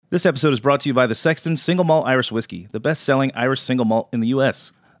This episode is brought to you by the Sexton Single Malt Irish Whiskey, the best-selling Irish single malt in the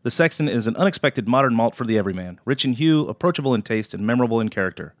U.S. The Sexton is an unexpected modern malt for the everyman, rich in hue, approachable in taste, and memorable in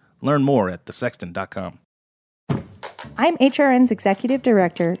character. Learn more at thesexton.com. I'm HRN's Executive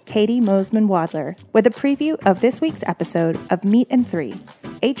Director, Katie Mosman-Wadler, with a preview of this week's episode of Meat and Three,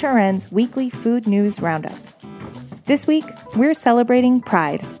 HRN's weekly food news roundup. This week, we're celebrating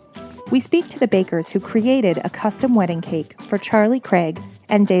Pride. We speak to the bakers who created a custom wedding cake for Charlie Craig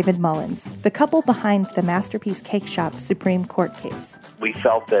and David Mullins, the couple behind the Masterpiece Cake Shop Supreme Court case. We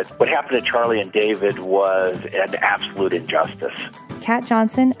felt that what happened to Charlie and David was an absolute injustice. Kat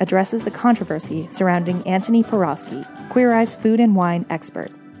Johnson addresses the controversy surrounding Antoni Porowski, Queer Eye's food and wine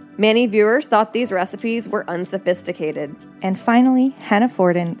expert. Many viewers thought these recipes were unsophisticated. And finally, Hannah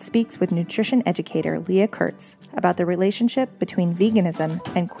Forden speaks with nutrition educator Leah Kurtz about the relationship between veganism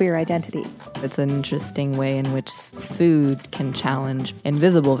and queer identity. It's an interesting way in which food can challenge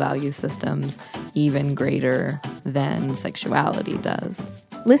invisible value systems even greater than sexuality does.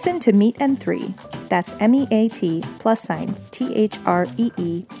 Listen to Meat and Three, that's MEAT+THREE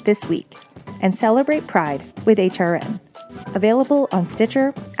this week, and celebrate Pride with HRN. Available on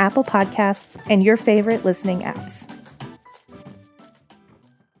Stitcher, Apple Podcasts, and your favorite listening apps.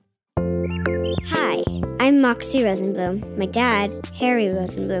 Hi, I'm Moxie Rosenblum. My dad, Harry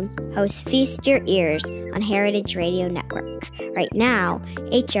Rosenblum, hosts Feast Your Ears on Heritage Radio Network. Right now,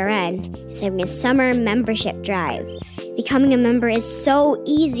 HRN is having a summer membership drive. Becoming a member is so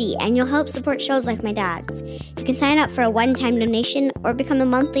easy, and you'll help support shows like my dad's. You can sign up for a one-time donation or become a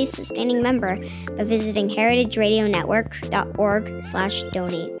monthly sustaining member by visiting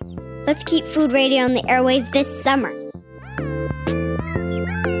heritageradionetwork.org/donate. Let's keep food radio on the airwaves this summer.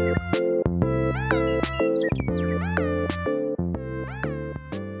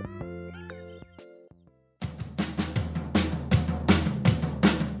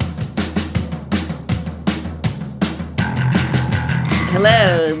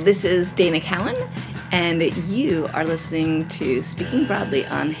 Hello, this is Dana Cowan, and you are listening to Speaking Broadly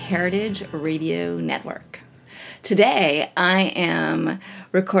on Heritage Radio Network. Today, I am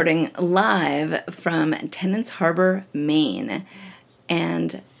recording live from Tennants Harbor, Maine,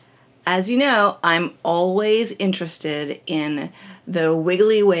 and as you know, I'm always interested in the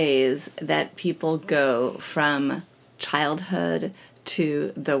wiggly ways that people go from childhood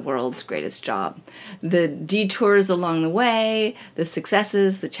to the world's greatest job. The detours along the way, the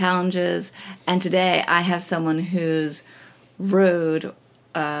successes, the challenges, and today I have someone whose road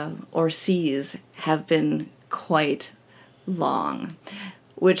or seas have been quite long,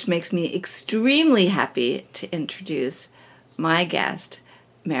 which makes me extremely happy to introduce my guest,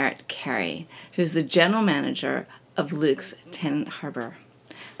 Merritt Carey, who's the general manager of Luke's Tennant Harbor.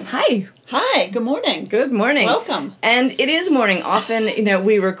 Hi. Hi, good morning. Good morning. Welcome. And it is morning. Often,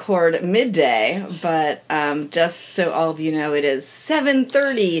 we record midday, but just so all of you know, it is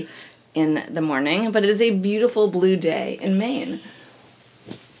 7:30 in the morning, but it is a beautiful blue day in Maine.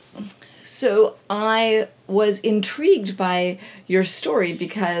 So I was intrigued by your story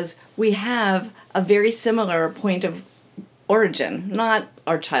because we have a very similar point of origin, not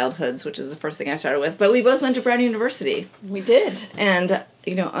our childhoods, which is the first thing I started with, but we both went to Brown University. We did. And,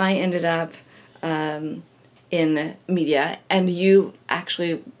 I ended up in media, and you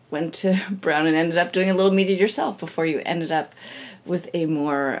actually went to Brown and ended up doing a little media yourself before you ended up with a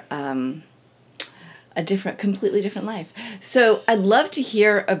more, completely different life. So I'd love to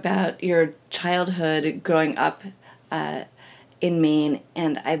hear about your childhood growing up in Maine,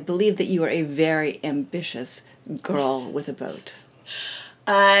 and I believe that you are a very ambitious girl with a boat.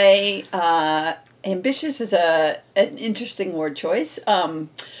 Ambitious is an interesting word choice.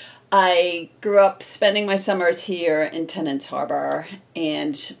 I grew up spending my summers here in Tennants Harbor,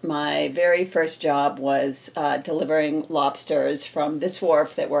 and my very first job was delivering lobsters from this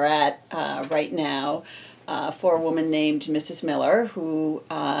wharf that we're at right now for a woman named Mrs. Miller, who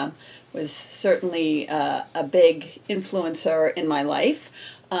was certainly a big influencer in my life.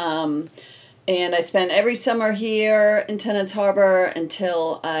 And I spent every summer here in Tennants Harbor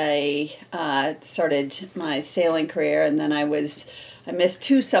until I started my sailing career, and then I missed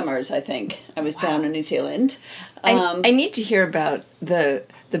 2 summers, I think. I was down in New Zealand. I need to hear about the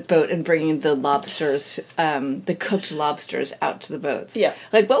boat and bringing the lobsters, the cooked lobsters, out to the boats. Yeah.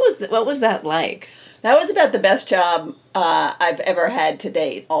 What was that like? That was about the best job I've ever had to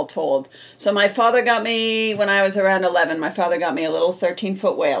date, all told. So my father got me, when I was around 11, my father got me a little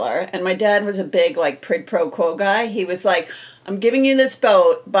 13-foot whaler. And my dad was a big, prid pro quo guy. He was like, I'm giving you this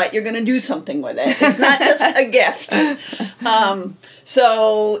boat, but you're going to do something with it. It's not just a gift.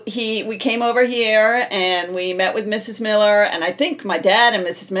 So we came over here and we met with Mrs. Miller, and I think my dad and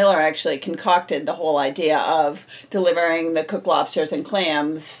Mrs. Miller actually concocted the whole idea of delivering the cooked lobsters and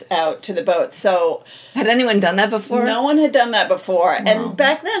clams out to the boat. So had anyone done that before? No one had done that before. No. And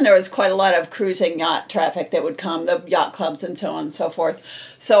back then there was quite a lot of cruising yacht traffic that would come, the yacht clubs and so on and so forth.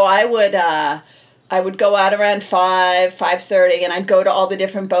 So I would go out around 5:30, and I'd go to all the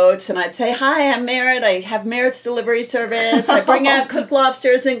different boats, and I'd say, "Hi, I'm Merritt. I have Merritt's delivery service. I bring out cooked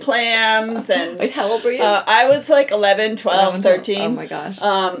lobsters and clams." And wait, how old were you? I was like 11, 12, 13. Oh my gosh.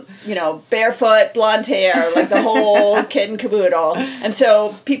 Barefoot, blonde hair, like the whole kit and caboodle. And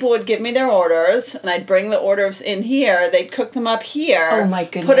so people would give me their orders, and I'd bring the orders in here. They'd cook them up here. Oh my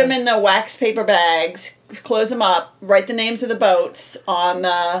goodness. Put them in the wax paper bags, close them up, write the names of the boats on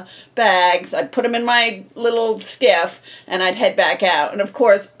the bags. I'd put them in my little skiff, and I'd head back out. And of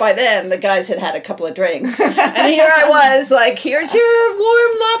course, by then, the guys had had a couple of drinks. And here I was, like, here's your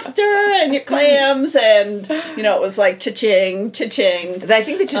warm lobster and your clams. And, it was like cha-ching, cha-ching. I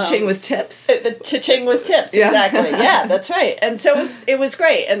think the cha-ching was tips. The cha-ching was tips, exactly. Yeah, that's right. And so it was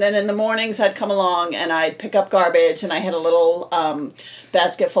great. And then in the mornings, I'd come along, and I'd pick up garbage, and I had a little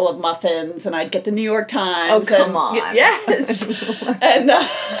basket full of muffins, and I'd get the New York Times. Oh, come on. Yes.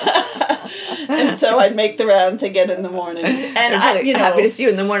 and so I'd make the round to get in the morning. And I'm happy to see you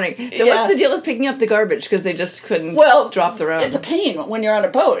in the morning. So what's the deal with picking up the garbage? Because they just couldn't drop the road. It's a pain when you're on a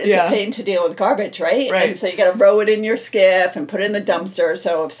boat. It's a pain to deal with garbage, right? And so you got to row it in your skiff and put it in the dumpster.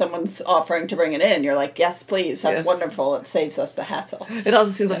 So if someone's offering to bring it in, you're like, yes, please. That's wonderful. It saves us the hassle. It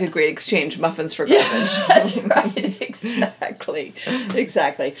also seems like a great exchange, muffins for garbage. That's right.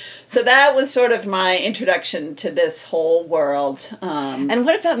 Exactly. So that was sort of my introduction to this whole world. And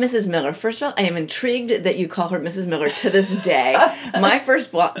what about Mrs. Miller? First of all, I am intrigued that you call her Mrs. Miller to this day. My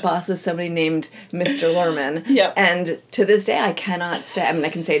first boss was somebody named Mr. Lerman. Yep. And to this day, I cannot say, I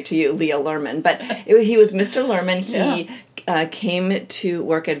can say it to you, Leah Lerman, but he was Mr. Lerman. He came to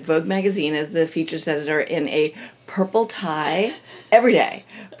work at Vogue magazine as the features editor in a purple tie every day.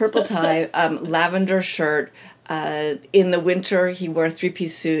 Purple tie, lavender shirt. In the winter, he wore a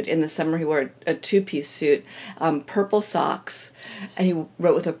 3-piece suit. In the summer, he wore a 2-piece suit. Purple socks. And he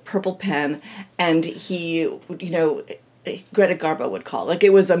wrote with a purple pen. And he, Greta Garbo would call. Like,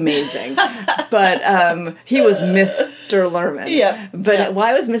 it was amazing. But he was Mr. Lerman. Yeah. But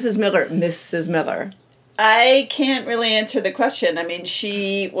why was Mrs. Miller Mrs. Miller? I can't really answer the question. I mean,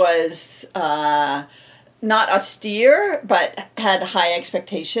 she was not austere, but had high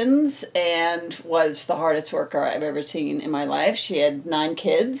expectations and was the hardest worker I've ever seen in my life. She had 9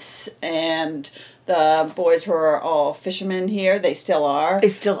 kids, and the boys were all fishermen here. They still are. They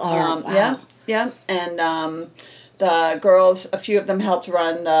still are. Wow. Yeah. And the girls, a few of them helped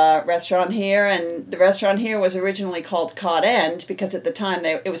run the restaurant here, and the restaurant here was originally called Cod End because at the time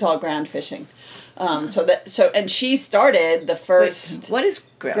it was all ground fishing. And she started the first. Wait, what is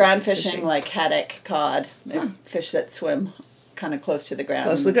ground fishing? Like haddock, cod, fish that swim kind of close to the ground.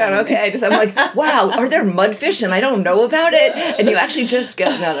 Close to the ground. Okay, I'm like, wow, are there mudfish and I don't know about it? And you actually just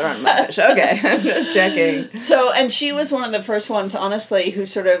get there aren't mudfish. Okay, I'm just checking. So, and she was one of the first ones, honestly, who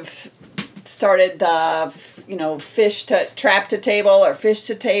sort of started the fish to trap to table or fish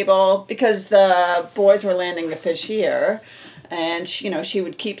to table because the boys were landing the fish here, and she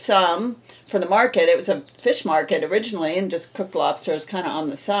would keep some for the market. It was a fish market originally, and just cooked lobsters kind of on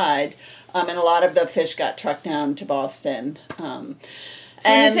the side. And a lot of the fish got trucked down to Boston. So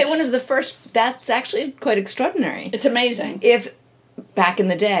you say one of the first, that's actually quite extraordinary. It's amazing. If back in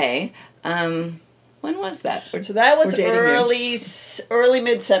the day, when was that? So that was early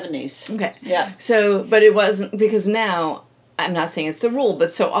mid-70s. Okay. Yeah. So, but it wasn't, because now, I'm not saying it's the rule,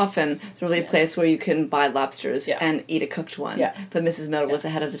 but so often there will be a place where you can buy lobsters and eat a cooked one. Yeah. But Mrs. Miller was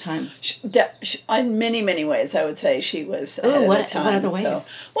ahead of the time. In many, many ways, I would say she was ahead of the time. What other ways?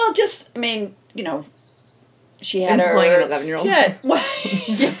 So, she had employing an 11-year-old. Yeah,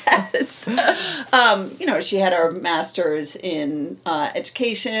 yes. She had her master's in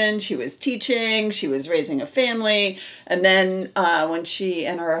education. She was teaching. She was raising a family. And then when she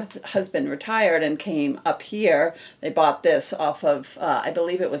and her husband retired and came up here, they bought this off of, I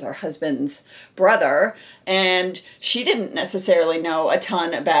believe it was her husband's brother. And she didn't necessarily know a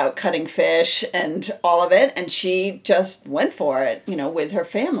ton about cutting fish and all of it. And she just went for it, with her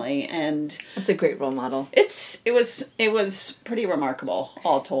family. And that's a great role model. It was pretty remarkable,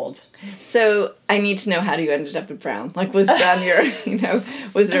 all told. So I need to know, how you ended up at Brown? Like, was Brown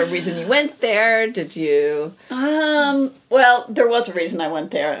was there a reason you went there? Did you? Well, there was a reason I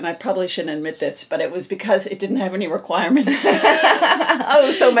went there, and I probably shouldn't admit this, but it was because it didn't have any requirements.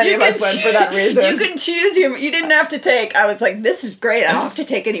 Oh, so many of us went for that reason. You could choose you didn't have to take. I was like, this is great. I don't have to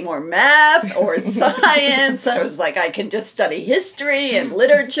take any more math or science. I was like, I can just study history and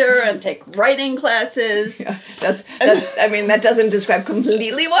literature and take writing classes. Yeah, that doesn't describe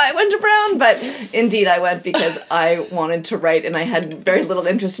completely why I went to Brown, but indeed I went because I wanted to write, and I had very little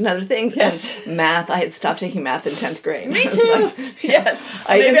interest in other things. Yes. And math, I had stopped taking math in 10th grade. Me too. Yes.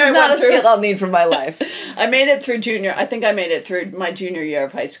 This is not a skill I'll need for my life. I made it through I think I made it through my junior year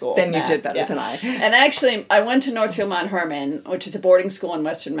of high school. Then you did better than I. And actually, I went to Northfield Mount Herman, which is a boarding school in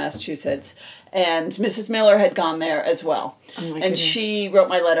Western Massachusetts, and Mrs. Miller had gone there as well. Oh my and goodness. She wrote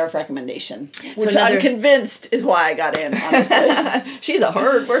my letter of recommendation, which I'm convinced is why I got in, honestly. She's a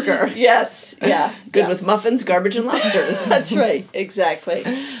hard worker. Yes, yeah. Good with muffins, garbage, and lobsters. That's right, exactly.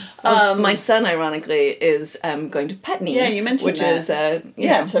 My son, ironically, is going to Putney. Yeah, you mentioned which that. is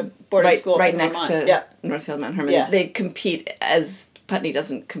it's a boarding school right in next Vermont. to Northfield Mount Herman. Yeah. They compete as Putney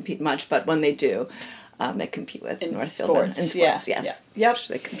doesn't compete much, but when they do, they compete with In Northfield sports. in sports. Yeah. Yes, Yeah. Yep.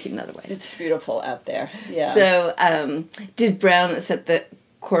 They compete in other ways. It's beautiful out there. Yeah. So, did Brown set the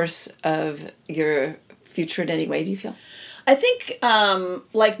course of your future in any way? Do you feel? I think,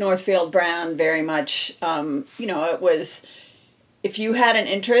 like Northfield Brown, very much, it was, if you had an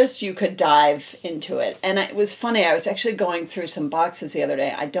interest, you could dive into it. And it was funny, I was actually going through some boxes the other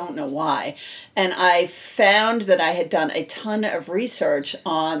day, I don't know why, and I found that I had done a ton of research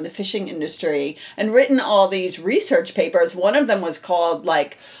on the fishing industry and written all these research papers. One of them was called,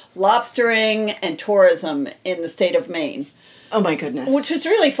 Lobstering and Tourism in the State of Maine. Oh my goodness. Which was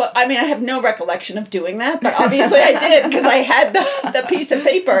really fun. I mean, I have no recollection of doing that, but obviously I did because I had the piece of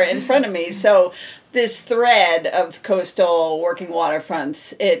paper in front of me. So this thread of coastal working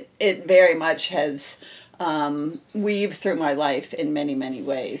waterfronts, it very much has weaved through my life in many, many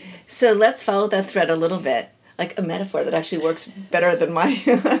ways. So let's follow that thread a little bit, like a metaphor that actually works better than my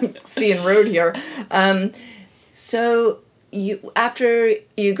sea and road here. So after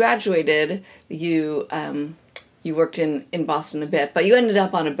you graduated, you worked in Boston a bit, but you ended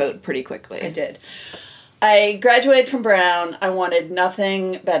up on a boat pretty quickly. I did. I graduated from Brown. I wanted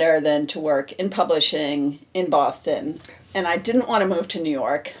nothing better than to work in publishing in Boston. And I didn't want to move to New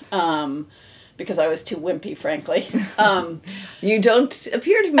York because I was too wimpy, frankly. You don't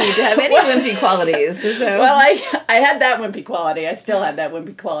appear to me to have any wimpy qualities. So. Well, I had that wimpy quality. I still had that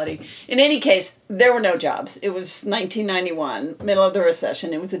wimpy quality. In any case, there were no jobs. It was 1991, middle of the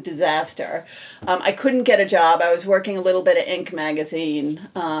recession. It was a disaster. I couldn't get a job. I was working a little bit at Inc. magazine.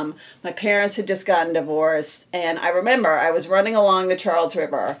 My parents had just gotten divorced. And I remember I was running along the Charles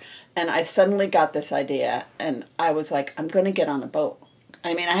River, and I suddenly got this idea. And I was like, I'm going to get on a boat.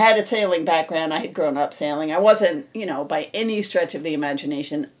 I mean, I had a sailing background. I had grown up sailing. I wasn't, by any stretch of the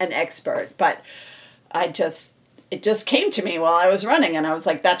imagination, an expert. But it just came to me while I was running. And I was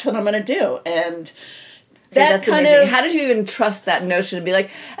like, that's what I'm going to do. And that's amazing. How did you even trust that notion to be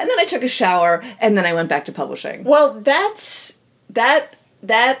like, and then I took a shower, and then I went back to publishing? Well, that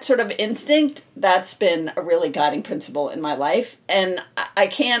sort of instinct, that's been a really guiding principle in my life. And I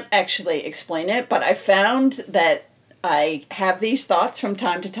can't actually explain it, but I found that I have these thoughts from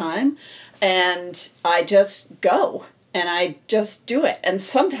time to time, and I just go, and I just do it. And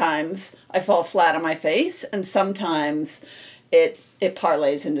sometimes I fall flat on my face, and sometimes it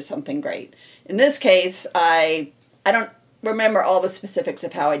parlays into something great. In this case, I don't remember all the specifics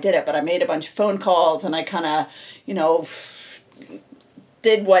of how I did it, but I made a bunch of phone calls, and I kind of,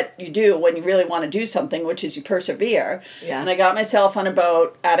 did what you do when you really want to do something, which is you persevere. Yeah. And I got myself on a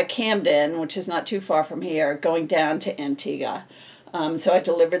boat out of Camden, which is not too far from here, going down to Antigua. So I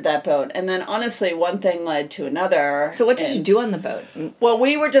delivered that boat. And then, honestly, one thing led to another. So what did you do on the boat? Well,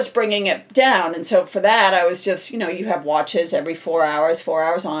 we were just bringing it down. And so for that, I was just, you have watches every 4 hours, 4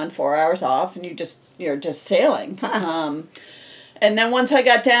 hours on, 4 hours off, and you're just sailing. Huh. And then once I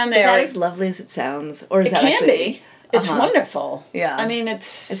got down there... Is that as lovely as it sounds? Or is that can actually... be. It's wonderful. Yeah. I mean, it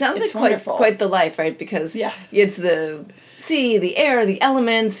sounds like wonderful. quite the life, right? Because it's the sea, the air, the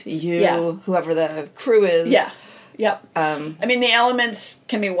elements, whoever the crew is. Yeah. Yep. I mean, the elements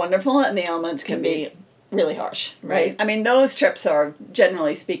can be wonderful, and the elements can be really harsh, right? I mean, those trips are,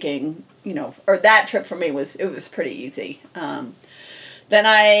 generally speaking, or that trip for me was pretty easy. Then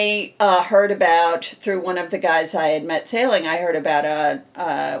I heard about, through one of the guys I had met sailing, I heard about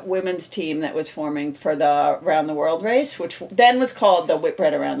a women's team that was forming for the Around the World race, which then was called the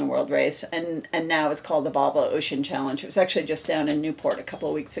Whitbread Around the World race, and now it's called the Bobla Ocean Challenge. It was actually just down in Newport a couple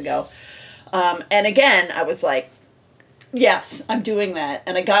of weeks ago. And again, I was like, Yes, I'm doing that.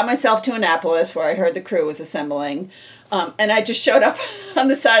 And I got myself to Annapolis where I heard the crew was assembling. And I just showed up on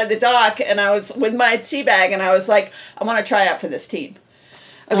the side of the dock and I was with my tea bag and I was like, I want to try out for this team.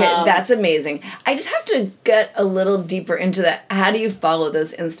 Okay, that's amazing. I just have to get a little deeper into that. How do you follow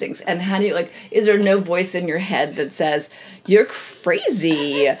those instincts? And how do you, like, is there no voice in your head that says, you're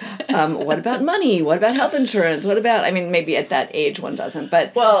crazy? What about money? What about health insurance? What about, I mean, maybe at that age one doesn't,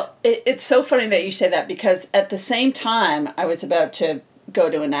 but. Well, it's so funny that you say that because at the same time I was about to go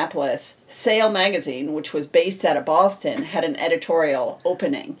to Annapolis, Sale magazine, which was based out of Boston, had an editorial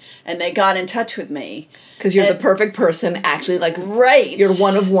opening, and they got in touch with me. Because you're the perfect person, actually, like, right. You're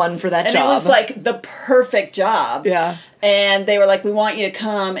one of one for that job. And it was like the perfect job. Yeah. And they were like, we want you to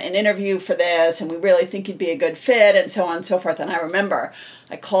come and interview for this, and we really think you'd be a good fit, and so on and so forth. And I remember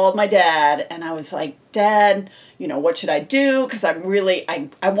I called my dad, and I was like, Dad, you know, what should I do? Because I'm really,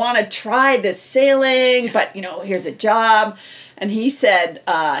 I want to try this sailing, but, you know, here's a job. And he said,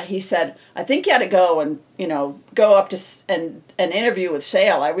 I think you ought to go and, you know, go up to and interview with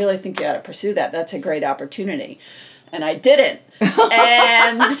Sale. I really think you ought to pursue that. That's a great opportunity. And I didn't. And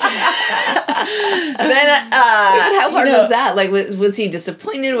then, but how hard was that? Like, was he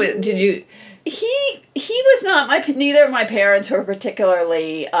disappointed? Did you? He was not neither of my parents were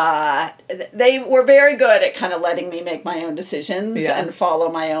particularly they were very good at kind of letting me make my own decisions and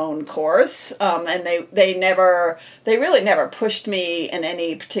follow my own course, and they really never pushed me in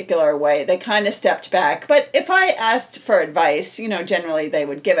any particular way. They kind of stepped back, but if I asked for advice, you know, generally they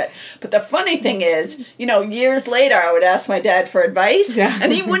would give it. But the funny thing is, you know, years later I would ask my dad for advice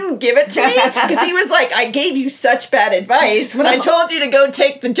and he wouldn't give it to me because he was like, I gave you such bad advice when I told you to go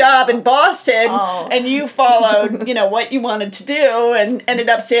take the job in Boston. And you followed, you know, what you wanted to do and ended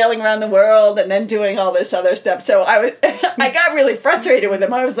up sailing around the world and then doing all this other stuff. So I got really frustrated with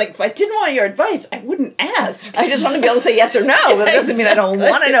him. I was like, if I didn't want your advice, I wouldn't ask. I just want to be able to say yes or no. But that doesn't mean I don't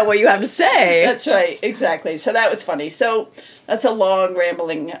want to know what you have to say. That's right. Exactly. So that was funny. So that's a long,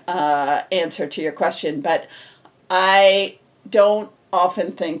 rambling answer to your question. But I don't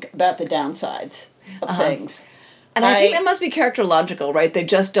often think about the downsides of things. And I think that must be characterological, right? They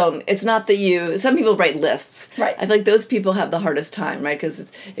just don't, it's not that some people write lists. Right. I feel like those people have the hardest time, right?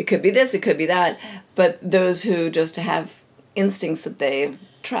 Because it could be this, it could be that. But those who just have instincts that they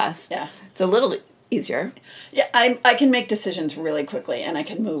trust, it's a little easier. Yeah, I can make decisions really quickly and I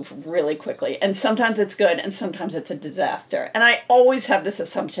can move really quickly. And sometimes it's good and sometimes it's a disaster. And I always have this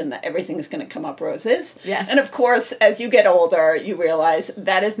assumption that everything's going to come up roses. Yes. And of course, as you get older, you realize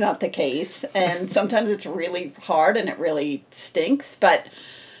that is not the case. And sometimes it's really hard and it really stinks, but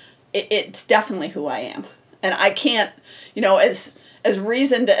it's definitely who I am. And I can't, you know, as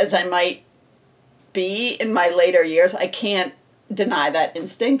reasoned as I might be in my later years, I can't deny that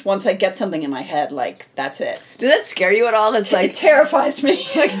instinct. Once I get something in my head, like, that's it. Does that scare you at all? It's like, it terrifies me.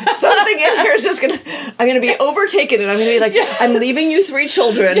 Like, something in here is just I'm gonna be overtaken and I'm gonna be like, I'm leaving you 3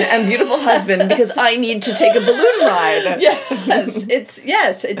 children and beautiful husband because I need to take a balloon ride.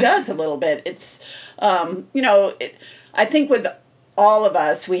 Yes, it does a little bit. It's, you know, I think with all of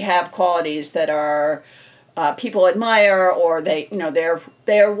us, we have qualities that are people admire, or they, you know,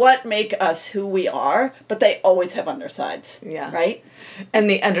 they're what make us who we are, but they always have undersides. Yeah. Right? And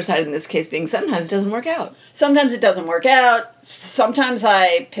the underside in this case being sometimes it doesn't work out. Sometimes it doesn't work out. Sometimes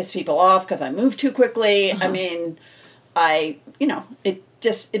I piss people off because I move too quickly. I mean, you know, it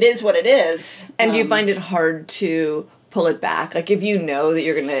is what it is. And do you find it hard to pull it back? Like, if you know that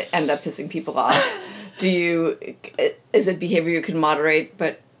you're going to end up pissing people off, is it behavior you can moderate,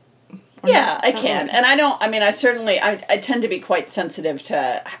 but... Yeah, I can. And I tend to be quite sensitive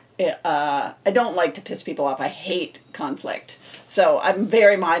to, I don't like to piss people off. I hate conflict. So I'm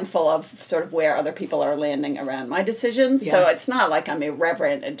very mindful of sort of where other people are landing around my decisions. Yeah. So it's not like I'm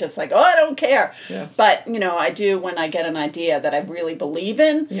irreverent and just like, oh, I don't care. Yeah. But, you know, I do when I get an idea that I really believe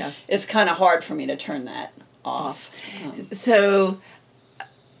in. Yeah. It's kind of hard for me to turn that off. So,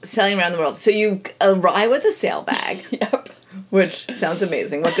 sailing around the world. So you arrive with a sail bag. Yep. Which sounds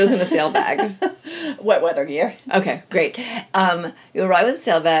amazing. What goes in a sail bag? Wet weather gear. Okay, great. You arrive with a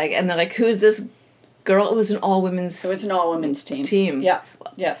sail bag, and they're like, who's this girl? It was an all-women's... It was an all-women's team.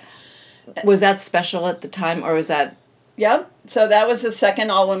 Yeah. Was that special at the time, or was that... Yeah. So that was the second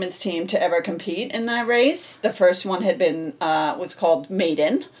all-women's team to ever compete in that race. The first one had been, was called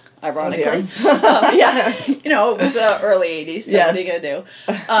Maiden, ironically. You know, it was the early 80s, so what are you going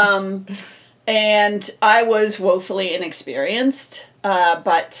to do? And I was woefully inexperienced,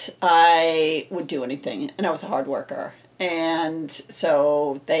 but I would do anything, and I was a hard worker. And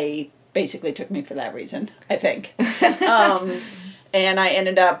so they basically took me for that reason, I think. And I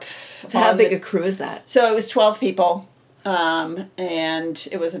ended up... So how big a crew is that? So it was 12 people. and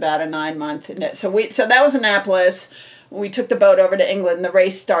it was about a 9-month. So that was Annapolis. We took the boat over to England. The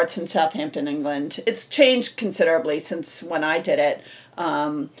race starts in Southampton, England. It's changed considerably since when I did it.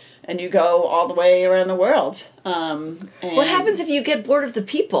 And you go all the way around the world. What happens if you get bored of the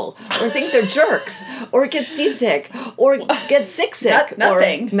people, or think they're jerks, or get seasick, or get sick?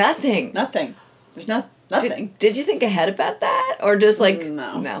 Nothing. Or nothing. Nothing. There's nothing. Did you think ahead about that, or just like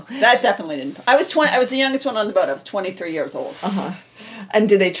no? That definitely didn't. I was the youngest one on the boat. I was 23 years old. And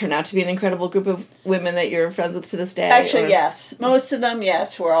do they turn out to be an incredible group of women that you're friends with to this day? Actually, yes. Most of them,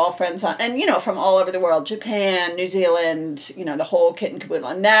 yes. We're all friends and from all over the world. Japan, New Zealand, the whole kit and caboodle.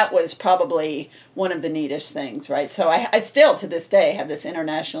 And that was probably one of the neatest things, right? So I still, to this day, have this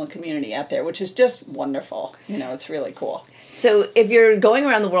international community out there, which is just wonderful. It's really cool. So if you're going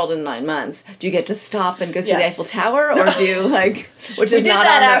around the world in 9 months, do you get to stop and go see the Eiffel Tower, or do you which is not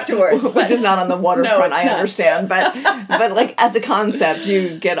on afterwards, which is not on the waterfront? I understand, but as a concept,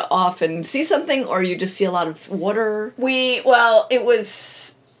 you get off and see something, or you just see a lot of water. We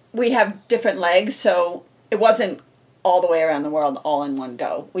have different legs, so it wasn't all the way around the world all in one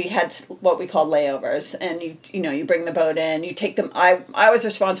go. We had what we call layovers, and you bring the boat in, you take them. I was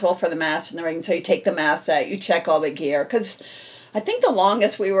responsible for the mast and the rigging, so you take the mast out, you check all the gear, because I think the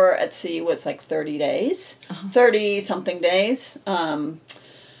longest we were at sea was 30 days, 30 something days, and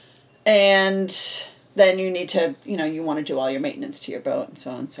then you need to you want to do all your maintenance to your boat and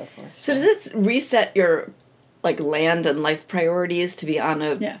so on and so forth. So does it reset your land and life priorities to be on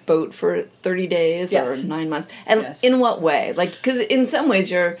a boat for 30 days or 9 months? And in what way? Because in some ways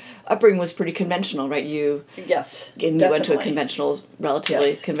your upbringing was pretty conventional, right? You went to a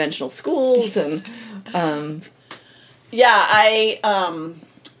relatively conventional schools, and I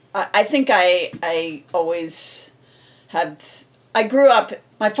think I always had. I grew up.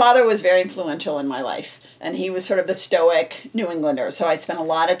 My father was very influential in my life. And he was sort of the stoic New Englander. So I spent a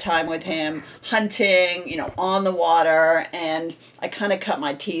lot of time with him hunting, on the water. And I kind of cut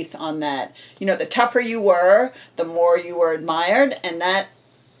my teeth on that. The tougher you were, the more you were admired. And that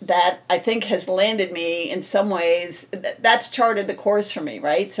I think has landed me in some ways. That's charted the course for me,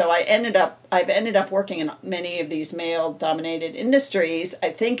 right? So I've ended up working in many of these male-dominated industries,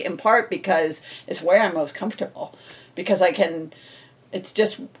 I think in part because it's where I'm most comfortable. Because I can...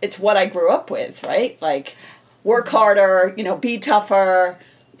 It's what I grew up with, right? Work harder, be tougher,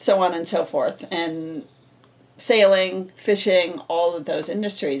 so on and so forth. And sailing, fishing, all of those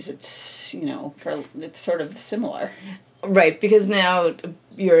industries, it's sort of similar. Right, because now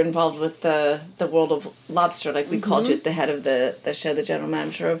you're involved with the world of lobster. We called you the head of the show, the general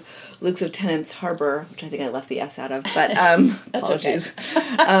manager of Luke's of Tennant's Harbor, which I think I left the S out of, but apologies.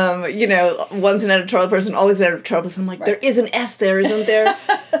 Okay. Once an editorial person, always an editorial person. I'm like, there is an S there, isn't there?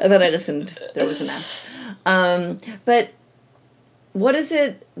 And then I listened, there was an S. But what is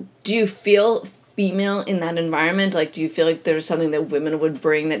it, do you feel female in that environment? Do you feel like there's something that women would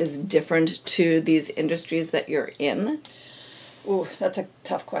bring that is different to these industries that you're in? Ooh, that's a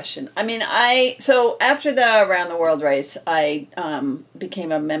tough question. I mean, so after the Around the World race, I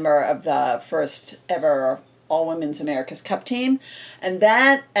became a member of the first ever All Women's America's Cup team. And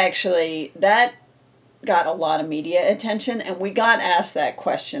that got a lot of media attention. And we got asked that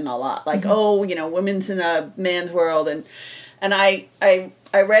question a lot. Women's in a man's world. And I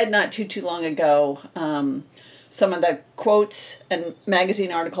read not too long ago some of the quotes and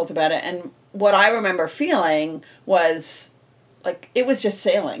magazine articles about it. And what I remember feeling was... it was just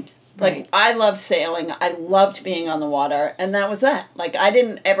sailing. Right. I loved sailing. I loved being on the water. And that was that. I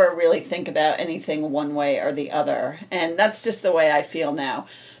didn't ever really think about anything one way or the other. And that's just the way I feel now.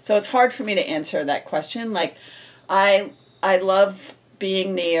 So it's hard for me to answer that question. I love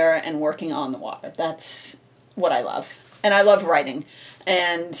being near and working on the water. That's what I love. And I love writing.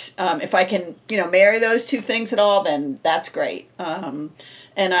 And if I can, marry those two things at all, then that's great. And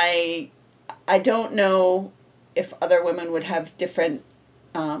I don't know if other women would have different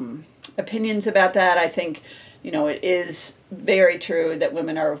opinions about that. I think, it is very true that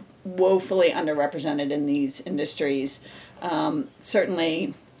women are woefully underrepresented in these industries.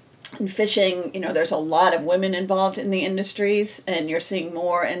 Certainly in fishing, there's a lot of women involved in the industries, and you're seeing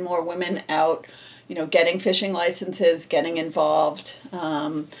more and more women out, getting fishing licenses, getting involved.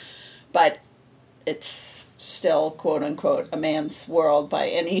 But it's still, quote unquote, a man's world by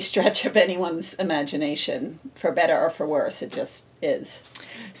any stretch of anyone's imagination, for better or for worse. It just is.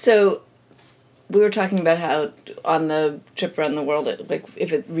 So we were talking about how on the trip around the world,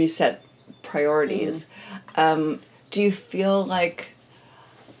 if it reset priorities, do you feel like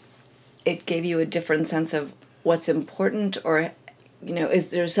it gave you a different sense of what's important, or, is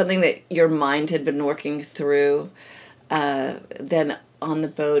there something that your mind had been working through then on the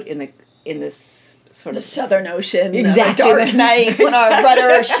boat in this sort The of Southern Ocean, Exactly. dark night when our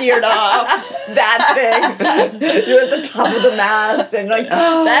rudder sheared off. that thing. You're at the top of the mast and like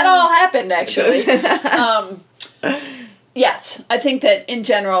That all happened, actually. Yes, I think that in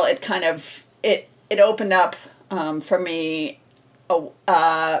general, it kind of it opened up for me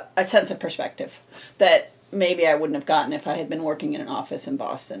a sense of perspective that maybe I wouldn't have gotten if I had been working in an office in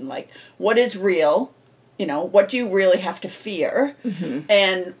Boston. Like, what is real? You know, what do you really have to fear,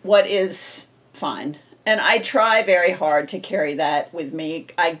 and what is fine? And I try very hard to carry that with me.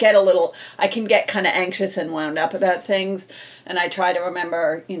 I can get kind of anxious and wound up about things, and I try to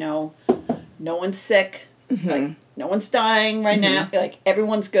remember, you know, no one's sick, like no one's dying right now, like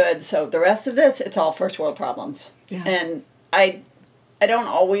everyone's good. So the rest of this, it's all first world problems. Yeah. And I don't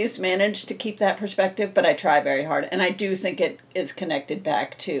always manage to keep that perspective, but I try very hard. And I do think it is connected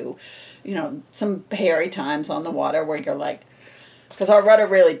back to, you know, some hairy times on the water where you're like, because our rudder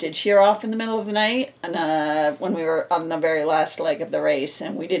really did shear off in the middle of the night, and when we were on the very last leg of the race,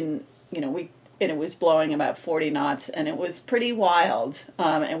 and we didn't, you know, and it was blowing about 40 knots, and it was pretty wild,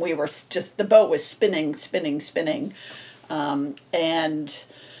 and we were the boat was spinning, and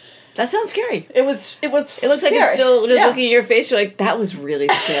that sounds scary. it was. It looks Like it's still just looking at your face. You're like, that was really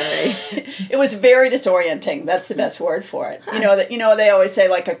scary. It was very disorienting. That's the best word for it. Huh. You know they always say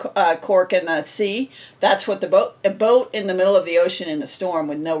like a cork in the sea. That's what a boat in the middle of the ocean in a storm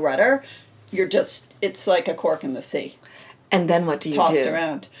with no rudder. It's like a cork in the sea. And then what do you tossed do?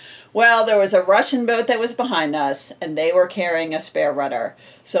 Around. Well, there was a Russian boat that was behind us, and they were carrying a spare rudder.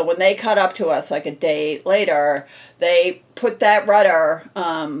 So when they caught up to us, like a day later, they put that rudder,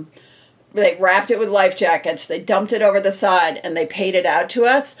 they wrapped it with life jackets, they dumped it over the side, and they paid it out to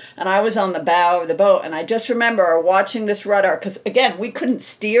us. And I was on the bow of the boat, and I just remember watching this rudder, because, again, we couldn't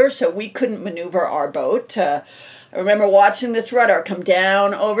steer, so we couldn't maneuver our boat. I remember watching this rudder come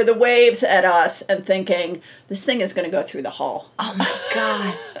down over the waves at us and thinking, this thing is going to go through the hull. Oh, my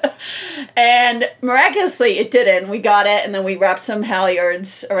God. And miraculously, it didn't. We got it, and then we wrapped some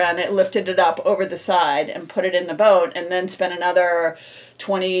halyards around it, lifted it up over the side, and put it in the boat, and then spent another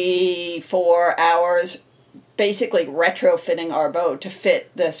 24 hours basically retrofitting our boat to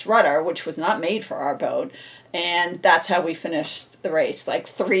fit this rudder, which was not made for our boat. And that's how we finished the race, like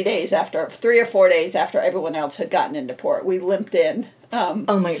 3 or 4 days after everyone else had gotten into port. We limped in.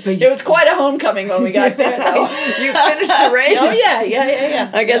 It was quite a homecoming when we got there, though. You finished the race? Oh,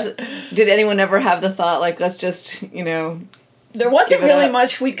 yeah. I guess, did anyone ever have the thought, like, let's just, you know... There wasn't really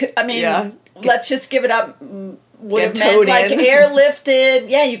much we could, let's just give it up... would have meant, like, airlifted.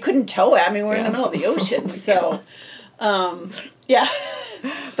 Yeah, you couldn't tow it. I mean, we're in the middle of the ocean, so... yeah.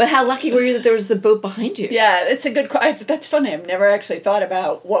 But how lucky were you that there was the boat behind you? Yeah, it's a good question. That's funny. I've never actually thought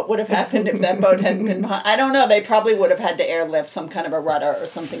about what would have happened if that boat hadn't been behind. I don't know. They probably would have had to airlift some kind of a rudder or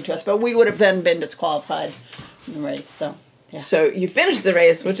something to us, but we would have then been disqualified in the race. So, yeah. So you finished the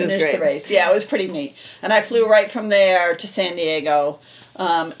race, which is great. Finished the race. Yeah, it was pretty neat. And I flew right from there to San Diego,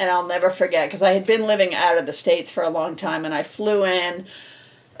 and I'll never forget, because I had been living out of the States for a long time, and I flew in.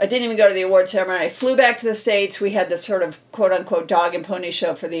 I didn't even go to the award ceremony. I flew back to the States. We had this sort of quote-unquote dog and pony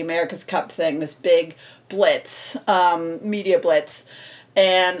show for the America's Cup thing, this big blitz, media blitz.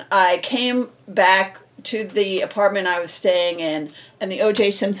 And I came back to the apartment I was staying in, and the O.J.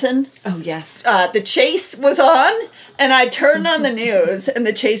 Simpson. Oh, yes. The chase was on, and I turned on the news, and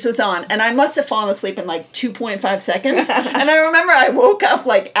the chase was on. And I must have fallen asleep in like 2.5 seconds. And I remember I woke up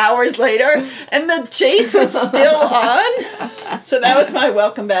like hours later, and the chase was still on. So that was my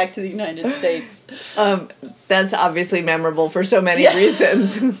welcome back to the United States. That's obviously memorable for so many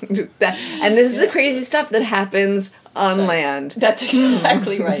reasons. And this is the crazy stuff that happens on land. That's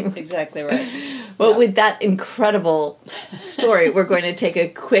exactly right. Exactly right. Well, with that incredible story, we're going to take a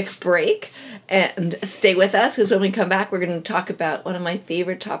quick break and stay with us, because when we come back, we're going to talk about one of my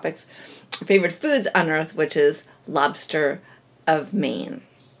favorite topics, favorite foods on Earth, which is lobster of Maine.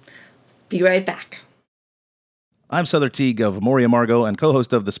 Be right back. I'm Souther Teague of Moria Margo and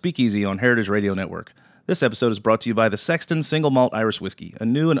co-host of The Speakeasy on Heritage Radio Network. This episode is brought to you by the Sexton Single Malt Irish Whiskey, a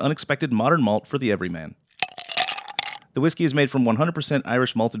new and unexpected modern malt for the everyman. The whiskey is made from 100%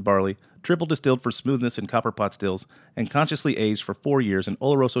 Irish malted barley, triple distilled for smoothness in copper pot stills, and consciously aged for 4 years in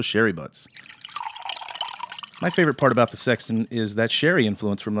Oloroso sherry butts. My favorite part about the Sexton is that sherry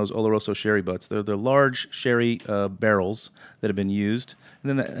influence from those Oloroso sherry butts. They're the large sherry barrels that have been used,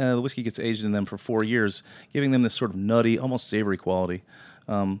 and then the whiskey gets aged in them for 4 years, giving them this sort of nutty, almost savory quality.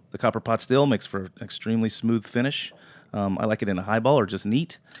 The copper pot still makes for an extremely smooth finish. I like it in a highball or just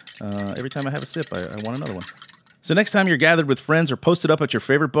neat. Every time I have a sip, I want another one. So next time you're gathered with friends or posted up at your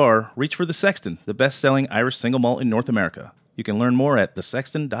favorite bar, reach for The Sexton, the best-selling Irish single malt in North America. You can learn more at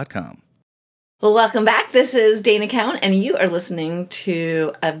thesexton.com. Well, welcome back. This is Dana Cowan, and you are listening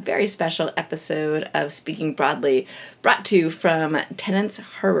to a very special episode of Speaking Broadly, brought to you from Tennants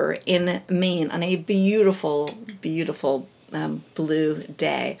Harbor in Maine on a beautiful, beautiful blue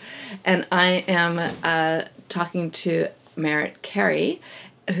day. And I am talking to Merritt Carey,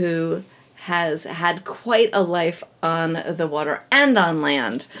 who has had quite a life on the water and on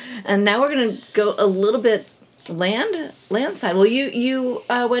land. And now we're going to go a little bit landside. Well, you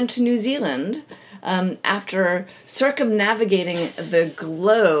went to New Zealand after circumnavigating the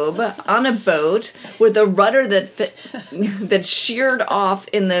globe on a boat with a rudder that sheared off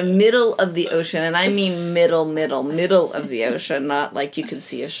in the middle of the ocean, and I mean middle of the ocean, not like you could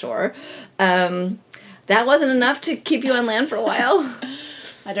see ashore. That wasn't enough to keep you on land for a while?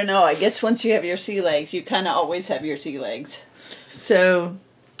 I don't know. I guess once you have your sea legs, you kind of always have your sea legs. So,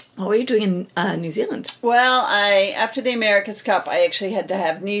 what were you doing in New Zealand? Well, after the America's Cup, I actually had to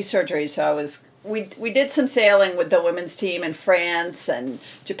have knee surgery, so we did some sailing with the women's team in France and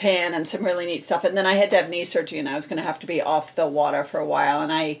Japan and some really neat stuff, and then I had to have knee surgery, and I was going to have to be off the water for a while,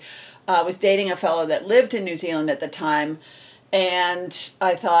 and I was dating a fellow that lived in New Zealand at the time, and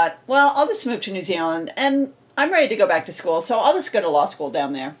I thought, well, I'll just move to New Zealand, and I'm ready to go back to school, so I'll just go to law school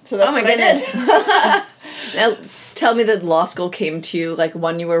down there. So that's what I did. Now, tell me that law school came to you like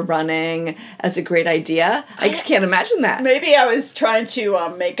when you were running as a great idea. I just can't imagine that. Maybe I was trying to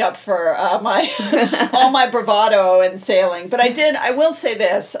make up for my all my bravado and sailing, but I will say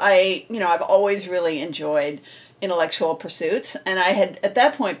this: I've always really enjoyed intellectual pursuits, and I had at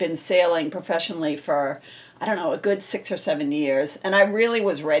that point been sailing professionally for, I don't know, a good 6 or 7 years. And I really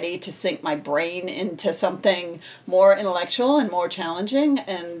was ready to sink my brain into something more intellectual and more challenging.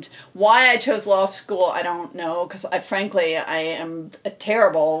 And why I chose law school, I don't know, because I was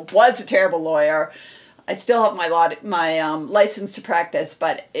a terrible lawyer. I still have my license to practice,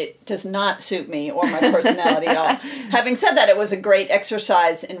 but it does not suit me or my personality at all. Having said that, it was a great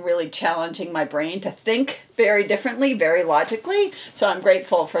exercise in really challenging my brain to think very differently, very logically. So I'm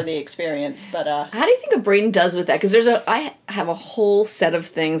grateful for the experience. But how do you think a brain does with that? Because I have a whole set of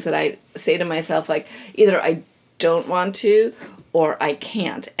things that I say to myself, like either I don't want to or I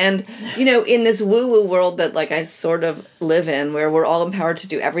can't. And, in this woo-woo world that, like, I sort of live in, where we're all empowered to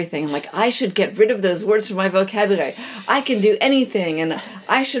do everything, I'm like, I should get rid of those words from my vocabulary. I can do anything, and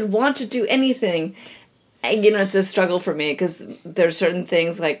I should want to do anything. And, it's a struggle for me, because there's certain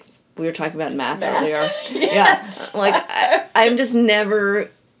things, like, we were talking about math earlier. Yes. Yeah. Like, I'm just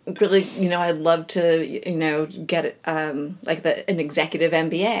never really, I'd love to, get like an executive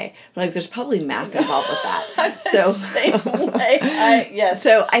MBA. Like, there's probably math involved with that. So same way. Yes.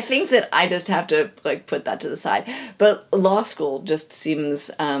 So I think that I just have to like put that to the side. But law school just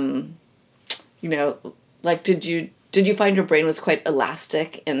seems, like did you find your brain was quite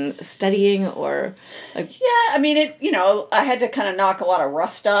elastic in studying, or like? Yeah, I mean, I had to kind of knock a lot of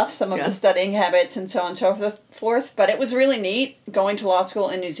rust off some of the studying habits and so on and so forth, but it was really neat going to law school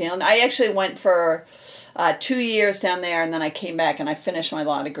in New Zealand. I actually went for 2 years down there, and then I came back and I finished my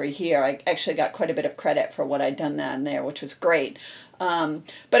law degree here. I actually got quite a bit of credit for what I'd done down there, which was great. But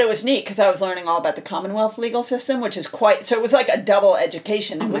it was neat because I was learning all about the Commonwealth legal system, which is so it was like a double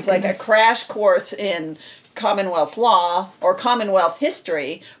education. It was like a crash course in Commonwealth law or Commonwealth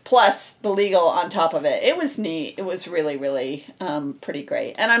history plus the legal on top of it. It was neat. It was really, really pretty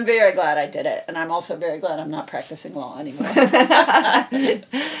great. And I'm very glad I did it. And I'm also very glad I'm not practicing law anymore.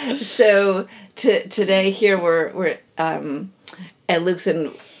 So today here we're at Luke's,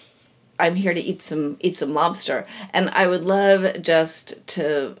 and I'm here to eat some lobster. And I would love just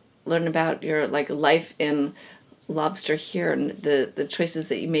to learn about your like life in lobster here and the choices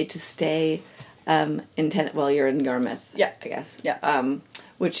that you made to stay you're in Yarmouth. Yeah. I guess. Yeah.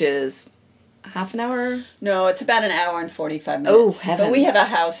 Which is half an hour? No, it's about an hour and 45 minutes. Oh, heavens. But we have a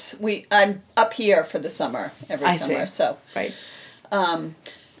house. I'm up here for the summer, every summer. See. So. Right.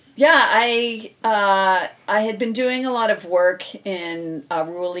 Yeah, I had been doing a lot of work in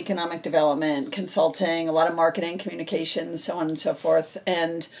rural economic development, consulting, a lot of marketing, communications, so on and so forth.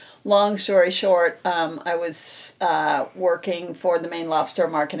 And long story short, I was working for the Maine Lobster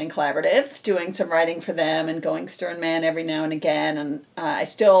Marketing Collaborative, doing some writing for them and going Stern Man every now and again. And I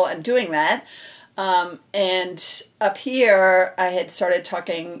still am doing that. And up here, I had started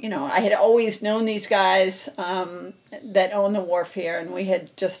talking, I had always known these guys that own the wharf here, and we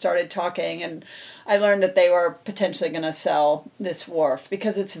had just started talking, and I learned that they were potentially going to sell this wharf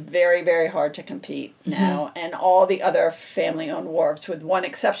because it's very, very hard to compete now. And all the other family-owned wharves, with one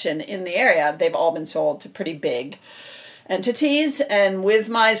exception in the area, they've all been sold to pretty big entities. And with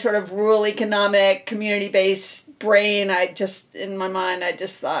my sort of rural economic, community-based brain, in my mind, I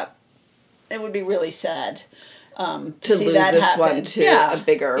just thought it would be really sad to see lose that this happen. one to a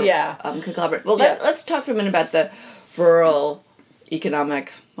bigger conglomerate. Well, let's talk for a minute about the rural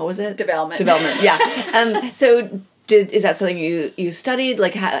economic, what was it? Development, yeah. So is that something you studied?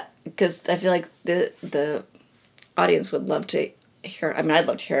 Like, because I feel like the audience would love to hear, I'd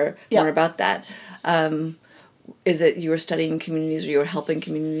love to hear more about that. Is it you were studying communities or you were helping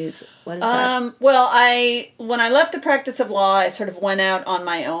communities? What is that? Well, when I left the practice of law, I sort of went out on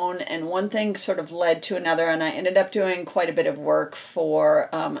my own, and one thing sort of led to another, and I ended up doing quite a bit of work for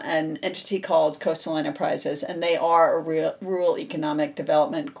an entity called Coastal Enterprises, and they are a rural economic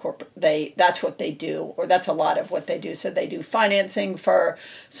development corporate. That's what they do, or that's a lot of what they do. So they do financing for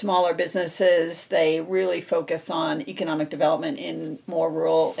smaller businesses. They really focus on economic development in more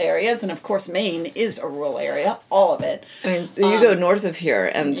rural areas, and of course, Maine is a rural area. All of it. You go north of here,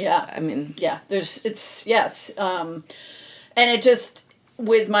 and and it just,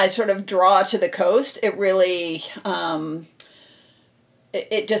 with my sort of draw to the coast, it really,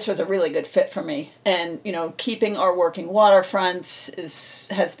 it just was a really good fit for me. And, keeping our working waterfronts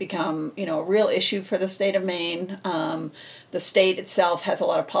has become, a real issue for the state of Maine. The state itself has a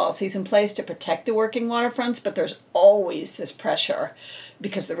lot of policies in place to protect the working waterfronts, but there's always this pressure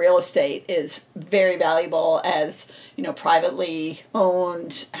because the real estate is very valuable as, privately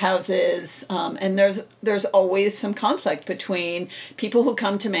owned houses. And there's always some conflict between people who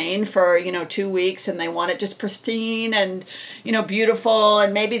come to Maine for, 2 weeks and they want it just pristine and, beautiful.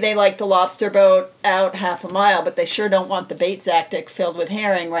 And maybe they like the lobster boat out half a mile, but they sure don't want the bait zactic filled with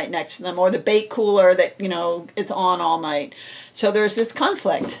herring right next to them, or the bait cooler that, is on all night. So there's this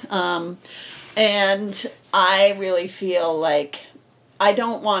conflict. And I really feel like I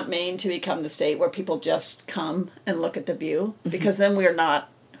don't want Maine to become the state where people just come and look at the view, because then we're not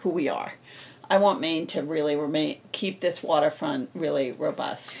who we are. I want Maine to really keep this waterfront really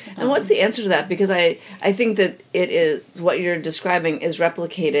robust. And what's the answer to that? Because I think that it is, what you're describing is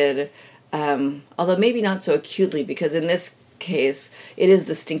replicated, although maybe not so acutely, because in this case, it is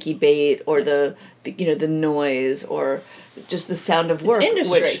the stinky bait or the noise or just the sound of work. It's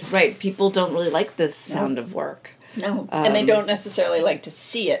industry. Which, right, people don't really like this sound of work. No, and they don't necessarily like to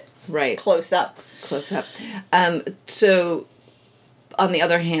see it close up. So, on the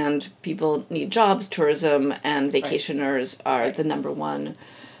other hand, people need jobs, tourism, and vacationers are the number one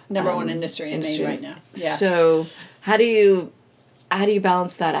industry in Maine right now. Yeah. So, how do you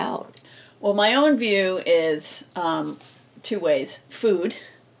balance that out? Well, my own view is 2 ways: food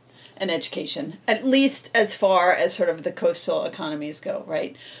and education, at least as far as sort of the coastal economies go,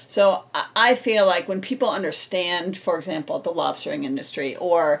 right? So I feel like when people understand, for example, the lobstering industry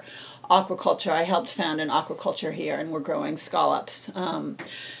or aquaculture, I helped found an aquaculture here and we're growing scallops.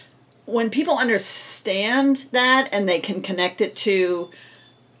 When people understand that and they can connect it to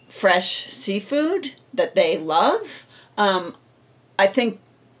fresh seafood that they love, I think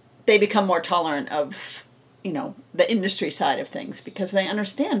they become more tolerant of the industry side of things because they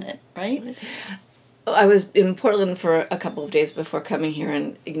understand it, right? I was in Portland for a couple of days before coming here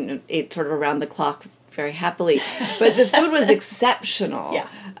and ate sort of around the clock very happily. But the food was exceptional.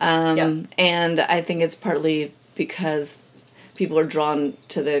 And I think it's partly because people are drawn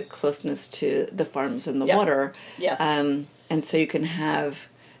to the closeness to the farms and the water. Yes. And so you can have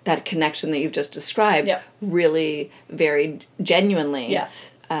that connection that you've just described really very genuinely.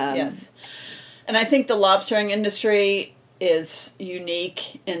 Yes. Yes. And I think the lobstering industry is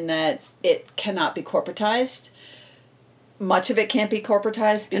unique in that it cannot be corporatized. Much of it can't be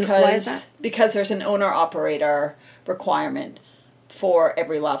corporatized because, and why is that? Because there's an owner-operator requirement for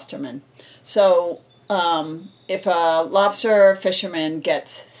every lobsterman. So if a lobster fisherman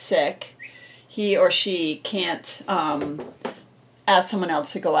gets sick, he or she can't ask someone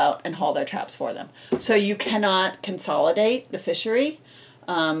else to go out and haul their traps for them. So you cannot consolidate the fishery.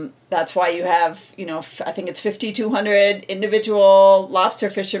 That's why you have, I think it's 5,200 individual lobster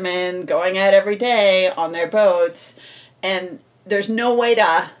fishermen going out every day on their boats, and there's no way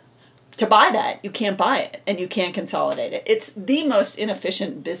to buy that. You can't buy it, and you can't consolidate it. It's the most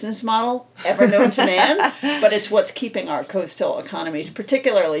inefficient business model ever known to man, but it's what's keeping our coastal economies,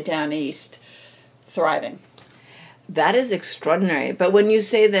 particularly down east, thriving. That is extraordinary. But when you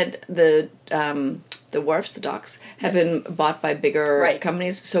say that the the wharfs, the docks, have been bought by bigger Right.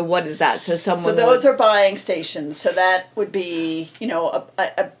 companies. So what is that? So someone So those are buying stations. So that would be,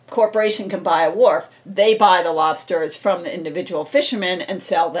 a corporation can buy a wharf. They buy the lobsters from the individual fishermen and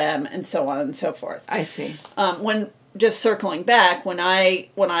sell them, and so on and so forth. I see. When just circling back, when I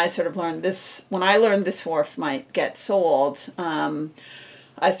sort of learned this, when I learned this wharf might get sold,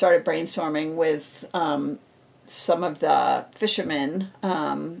 I started brainstorming with some of the fishermen,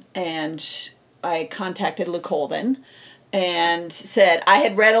 and I contacted Luke Holden and said I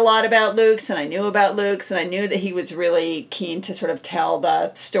had read a lot about Luke's, and I knew about Luke's, and I knew that he was really keen to sort of tell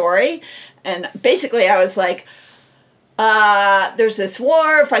the story. And basically I was like, there's this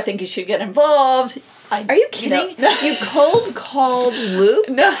wharf, I think you should get involved. Are you kidding? You cold called Luke?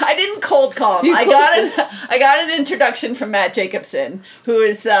 No, I didn't cold call him. I got an introduction from Matt Jacobson, who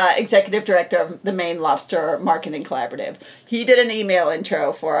is the executive director of the Maine Lobster Marketing Collaborative. He did an email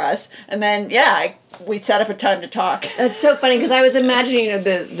intro for us, and then we set up a time to talk. That's so funny because I was imagining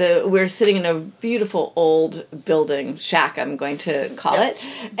we're sitting in a beautiful old building, shack I'm going to call it,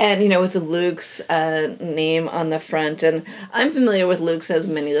 and with the Luke's name on the front. And I'm familiar with Luke's, as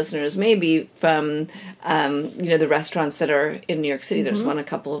many listeners may be, from the restaurants that are in New York City. There's one a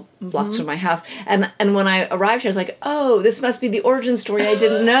couple of blocks from my house. And when I arrived here, I was like, oh, this must be the origin story. I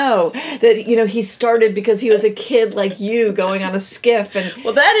didn't know that, he started because he was a kid like you going on a skiff. And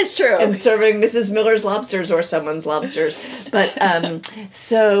well, that is true. And serving Mrs. Miller's lobsters or someone's lobsters. But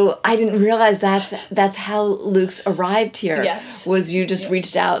so I didn't realize that's how Luke's arrived here. Yes. Was you just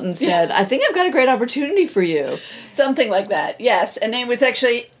reached out and said, I think I've got a great opportunity for you. Something like that, yes. And it was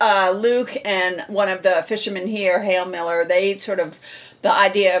actually Luke and one of the fishermen here, Hale Miller, they sort of, the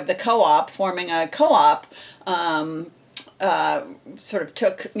idea of the co-op, forming a co-op, sort of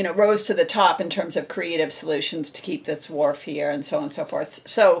took, rose to the top in terms of creative solutions to keep this wharf here and so on and so forth.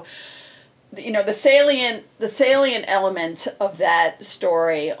 So, the salient elements of that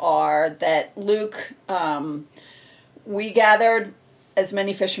story are that Luke, we gathered as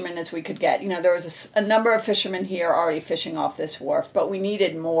many fishermen as we could get. There was a number of fishermen here already fishing off this wharf, but we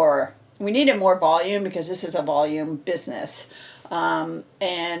needed more. We needed more volume because this is a volume business.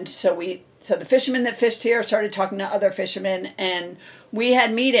 And so the fishermen that fished here started talking to other fishermen, and we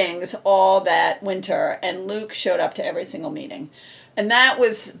had meetings all that winter, and Luke showed up to every single meeting. And that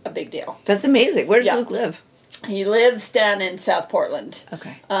was a big deal. That's amazing. Where does Luke live? He lives down in South Portland.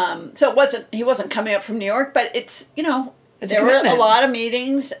 Okay. So he wasn't coming up from New York, but it's, there were a lot of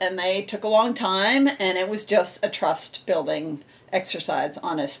meetings, and they took a long time, and it was just a trust building exercise,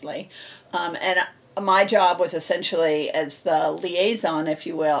 honestly. And my job was essentially as the liaison, if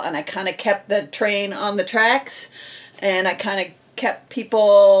you will, and I kind of kept the train on the tracks, and I kind of kept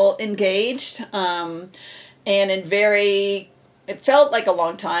people engaged. It felt like a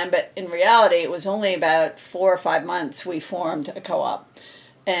long time, but in reality, it was only about 4 or 5 months we formed a co-op.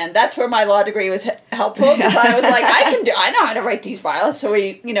 And that's where my law degree was helpful, because I was like, I know how to write these bylaws. So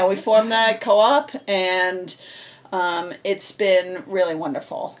we formed that co-op, and it's been really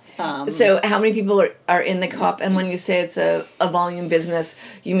wonderful. So how many people are in the co-op? And when you say it's a volume business,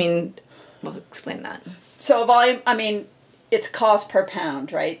 you mean, well, explain that. So volume, it's cost per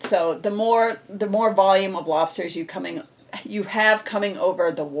pound, right? So the more volume of lobsters you have coming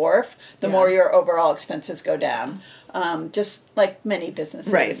over the wharf, the more your overall expenses go down. Just like many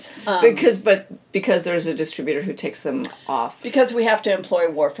businesses. Right. Because there's a distributor who takes them off. Because we have to employ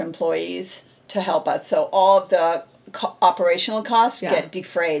wharf employees to help us. So all of the operational costs get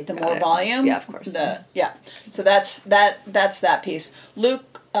defrayed. The more volume. Yeah, of course. So that's that piece.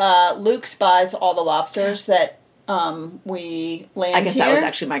 Luke buys all the lobsters that we land here. I guess that was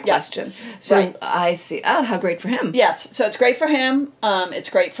actually my question. So right. I see. Oh, how great for him. Yes. So it's great for him. It's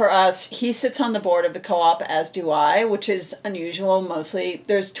great for us. He sits on the board of the co-op, as do I, which is unusual. Mostly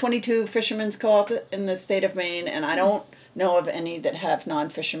there's 22 fishermen's co-op in the state of Maine, and I don't know of any that have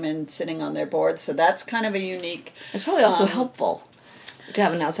non-fishermen sitting on their boards. So that's kind of a unique... It's probably also helpful to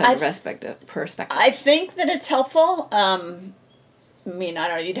have an outside perspective. I think that it's helpful. I don't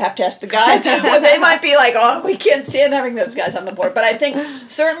know, you'd have to ask the guys. They might be like, oh, we can't stand having those guys on the board. But I think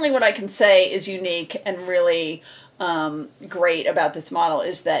certainly what I can say is unique and really great about this model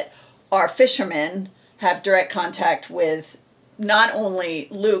is that our fishermen have direct contact with not only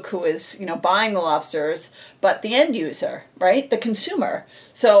Luke, who is, buying the lobsters, but the end user, right? The consumer.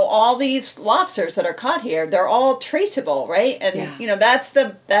 So all these lobsters that are caught here, they're all traceable, right? And, that's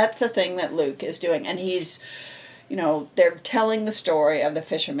the thing that Luke is doing. And he's... they're telling the story of the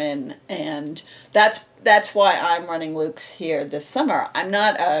fishermen, and that's why I'm running Luke's here this summer. I'm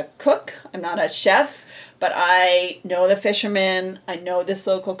not a cook, I'm not a chef, but I know the fishermen, I know this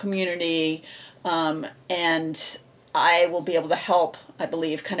local community, and I will be able to help, I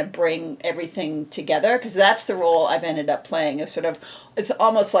believe, kind of bring everything together, because that's the role I've ended up playing, is sort of, it's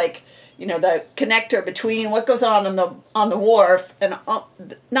almost like, the connector between what goes on the wharf and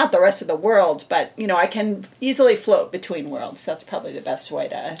not the rest of the world, but, I can easily float between worlds. That's probably the best way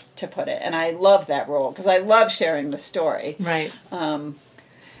to put it. And I love that role, because I love sharing the story. Right.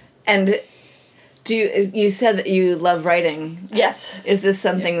 And you said that you love writing. Yes. Is this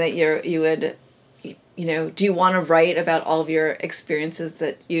something that you would, do you want to write about all of your experiences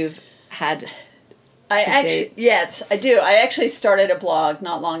that you've had? Yes, I do. I actually started a blog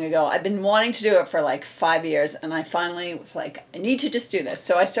not long ago. I've been wanting to do it for like 5 years, and I finally was like, I need to just do this.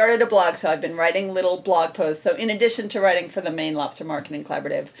 So I started a blog, so I've been writing little blog posts. So in addition to writing for the Maine Lobster Marketing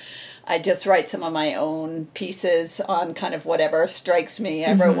Collaborative, I just write some of my own pieces on kind of whatever strikes me.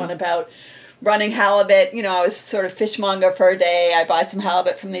 I wrote one about running halibut. I was sort of fishmonger for a day. I buy some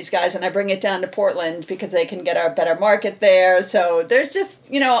halibut from these guys and I bring it down to Portland because they can get a better market there. So there's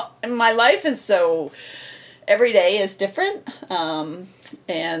just, my life is so, every day is different.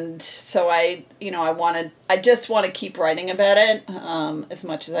 And so I just want to keep writing about it as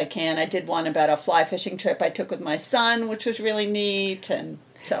much as I can. I did one about a fly fishing trip I took with my son, which was really neat. And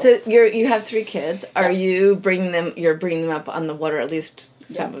so you have 3 kids. Are you bringing them up on the water at least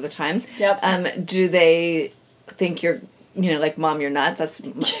some of the time? Yep. Do they think you're, like, Mom, you're nuts? That's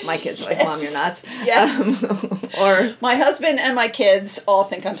my kids are like, Mom, you're nuts. Yes. Or my husband and my kids all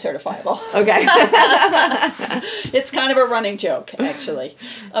think I'm certifiable. Okay. It's kind of a running joke, actually.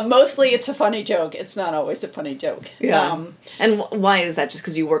 Mostly it's a funny joke. It's not always a funny joke. Yeah. And why is that? Just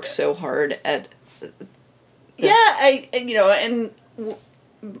because you work so hard at this? Yeah,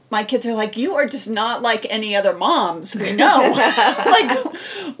 my kids are like, you are just not like any other moms we know.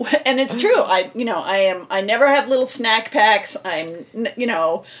 And it's true. I never have little snack packs.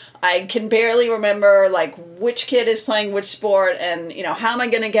 I can barely remember like which kid is playing which sport, and how am I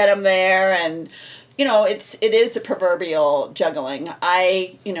going to get them there? And it is a proverbial juggling.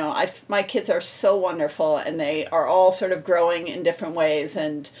 My kids are so wonderful, and they are all sort of growing in different ways,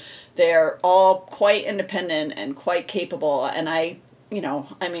 and they're all quite independent and quite capable. And I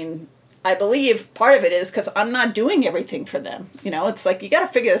believe part of it is because I'm not doing everything for them. It's like, you got to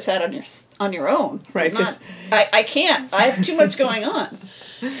figure this out on your own. Right. I can't. I have too much going on.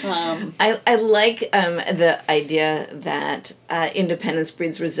 I like the idea that independence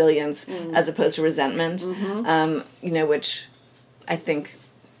breeds resilience as opposed to resentment. Which I think,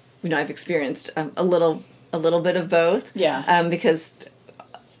 I've experienced a little bit of both. Yeah. Because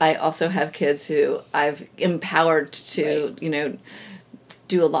I also have kids who I've empowered to,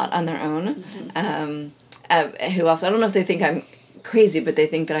 do a lot on their own. Who also, I don't know if they think I'm crazy, but they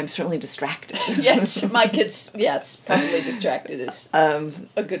think that I'm certainly distracted. Yes, my kids, probably distracted is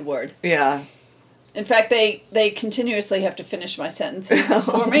a good word. Yeah. In fact, they continuously have to finish my sentences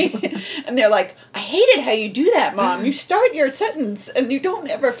for me. And they're like, I hated how you do that, Mom. You start your sentence and you don't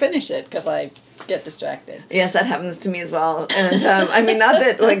ever finish it because I get distracted. Yes, that happens to me as well. And not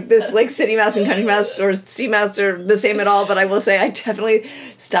that like this like City Mouse and Country Mouse or Sea Mouse are the same at all, but I will say I definitely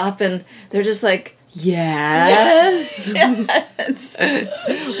stop and they're just like, yes. Yes.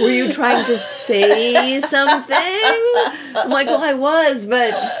 Were you trying to say something? I'm like, well, I was,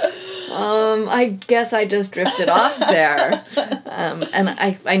 but I guess I just drifted off there. And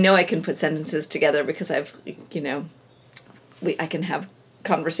I know I can put sentences together because I've, I can have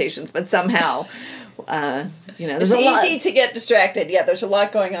conversations, but somehow, there's it's a lot. easy to get distracted. Yeah, there's a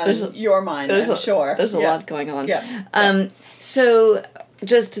lot going on in your mind, I'm sure. There's a lot going on. Yeah. So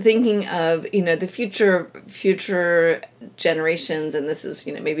just thinking of, the future generations, and this is,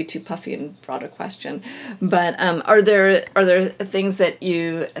 maybe too puffy and broad a question, but are there things that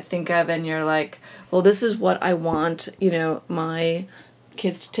you think of and you're like, well, this is what I want, my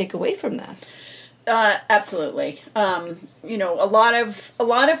kids to take away from this? Absolutely. A lot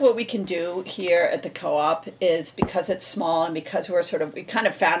of what we can do here at the co-op is because it's small and because we kind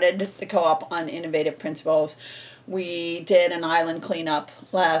of founded the co-op on innovative principles. We did an island cleanup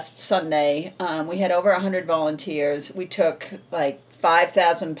last Sunday. We had over 100 volunteers. We took like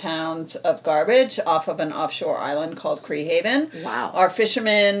 5,000 pounds of garbage off of an offshore island called Cree Haven. Wow. Our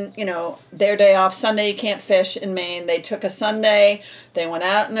fishermen, their day off, Sunday you can't fish in Maine. They took a Sunday, they went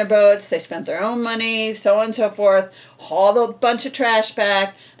out in their boats, they spent their own money, so on and so forth, hauled a bunch of trash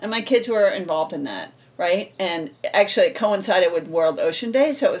back, and my kids were involved in that, right? And actually it coincided with World Ocean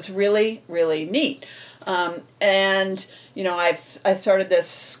Day, so it was really, really neat. And, you know, I started this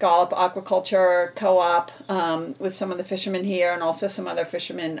scallop aquaculture co-op with some of the fishermen here and also some other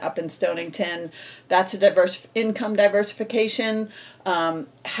fishermen up in Stonington. That's a income diversification.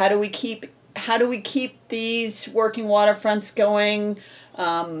 How do we keep these working waterfronts going?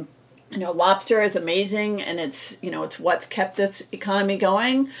 You know, lobster is amazing, and it's what's kept this economy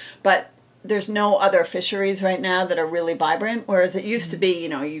going, but there's no other fisheries right now that are really vibrant, whereas it used to be, you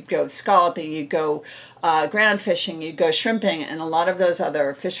know, you'd go scalloping, you'd go ground fishing, you'd go shrimping, and a lot of those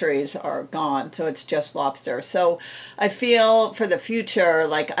other fisheries are gone, so it's just lobster. So I feel for the future,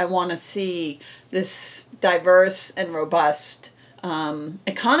 like I want to see this diverse and robust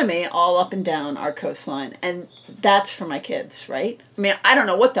economy all up and down our coastline, and that's for my kids, right? I mean, I don't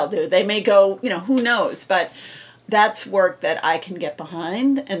know what they'll do. They may go, you know, who knows, but that's work that I can get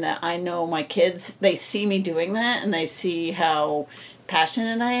behind, and that I know my kids, they see me doing that, and they see how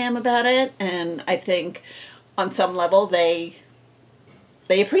passionate I am about it, and I think on some level they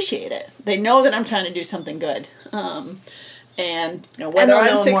appreciate it. They know that I'm trying to do something good. And you know, whether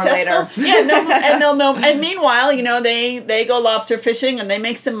I'm successful, they'll know. And meanwhile, you know, they go lobster fishing and they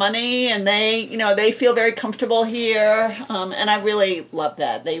make some money, and they feel very comfortable here. And I really love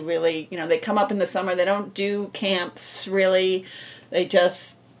that. They really, you know, they come up in the summer. They don't do camps really. They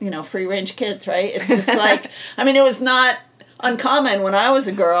just, you know, free range kids, right? It's just like, I mean, it was not uncommon when I was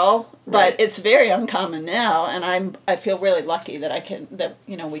a girl, but it's very uncommon now, and I feel really lucky that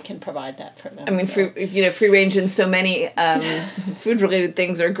we can provide that for them. I mean, so. free range and so many food related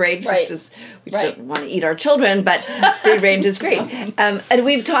things are great. Right. We just don't want to eat our children, but free range is great. And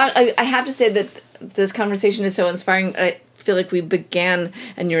we've talked. I have to say that this conversation is so inspiring. I feel like we began,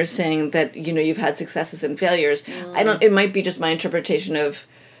 and you were saying that, you know, you've had successes and failures. It might be just my interpretation of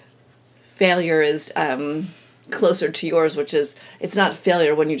failure is closer to yours, which is it's not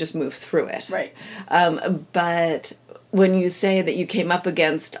failure when you just move through it. Right. But when you say that you came up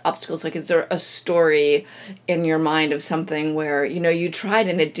against obstacles, like, is there a story in your mind of something where, you know, you tried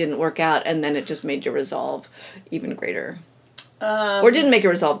and it didn't work out, and then it just made your resolve even greater? Or didn't make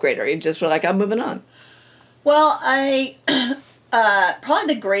your resolve greater? You just were like, I'm moving on. Well, I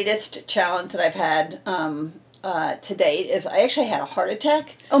probably the greatest challenge that I've had to date is I actually had a heart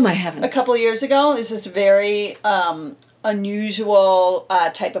attack. Oh my heavens! A couple of years ago. This is very unusual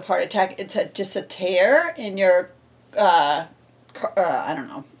type of heart attack. It's just a tear in your I don't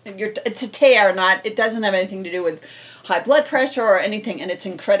know. It's a tear. It doesn't have anything to do with high blood pressure or anything, and it's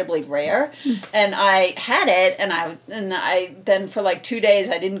incredibly rare. And I had it, and I then for like 2 days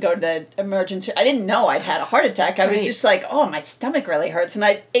I didn't go to the emergency. I didn't know I'd had a heart attack. I was just like, oh, my stomach really hurts, and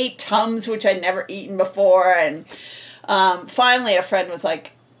I ate Tums, which I'd never eaten before. And finally, a friend was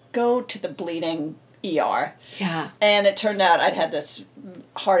like, go to the bleeding ER. Yeah. And it turned out I'd had this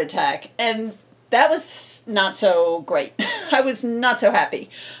heart attack, and that was not so great. I was not so happy.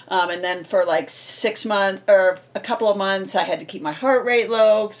 And then for like 6 months or a couple of months, I had to keep my heart rate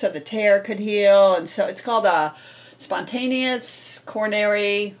low so the tear could heal. And so it's called a spontaneous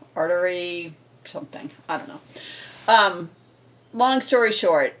coronary artery something. I don't know. Long story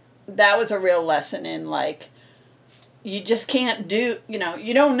short, that was a real lesson in like, you just can't do, you know,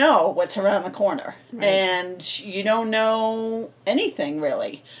 you don't know what's around the corner. Right. And you don't know anything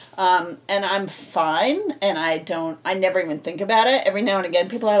really. And I'm fine, and I never even think about it. Every now and again,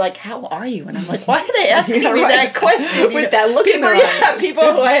 people are like, how are you? And I'm like, why are they asking me that question? With that look in their eye. Yeah, people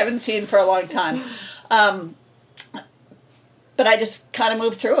who I haven't seen for a long time. But I just kind of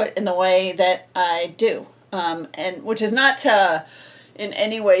move through it in the way that I do. And which is not to in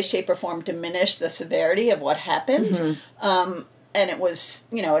any way, shape, or form diminish the severity of what happened. Mm-hmm. And it was,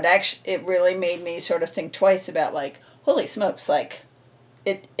 you know, it really made me sort of think twice about like, holy smokes, like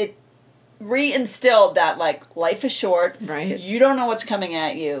it reinstilled that like life is short. Right. You don't know what's coming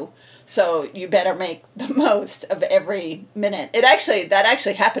at you. So you better make the most of every minute. That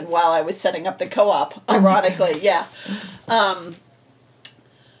actually happened while I was setting up the co-op, ironically. Yeah.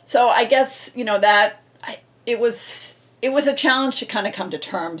 So I guess, you know, it was a challenge to kind of come to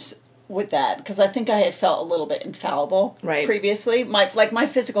terms with that, because I think I had felt a little bit infallible previously. My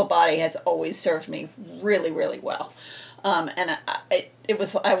physical body has always served me really, really well. And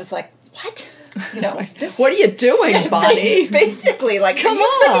I was like, what? You know, what are you doing, body? Basically, like, come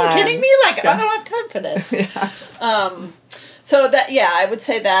on, are you kidding me? Like, I don't have time for this. Yeah. So that, yeah, I would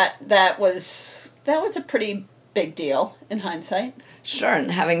say that was a pretty big deal in hindsight. Sure,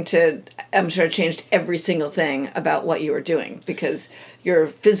 and having to, I'm sure, it changed every single thing about what you were doing, because your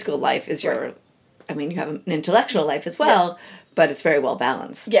physical life is you have an intellectual life as well, but it's very well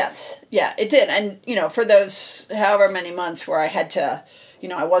balanced. Yes, yeah, it did. And, you know, for those however many months where I had to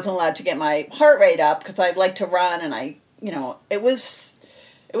I wasn't allowed to get my heart rate up because I'd like to run, and it was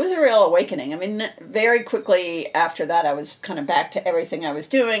a real awakening. I mean, very quickly after that, I was kind of back to everything I was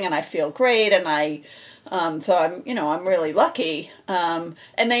doing, and I feel great, and so I'm really lucky. And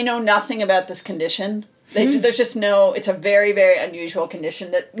they know nothing about this condition. There's just it's a very, very unusual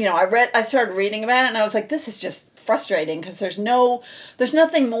condition that, I started reading about it, and I was like, this is just frustrating because there's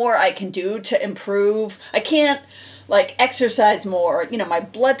nothing more I can do to improve. I can't exercise more. My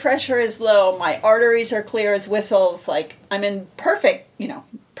blood pressure is low. My arteries are clear as whistles. I'm in perfect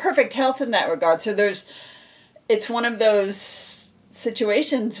health in that regard. So it's one of those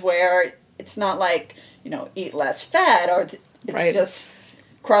situations where it's not like, eat less fat, or it's just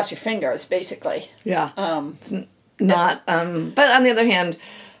cross your fingers, basically. Yeah. It's not, but on the other hand,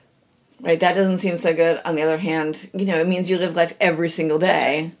 right, that doesn't seem so good. On the other hand, it means you live life every single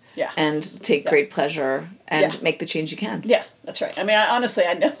day. Yeah. And take great pleasure and make the change you can. Yeah, that's right. I mean, honestly,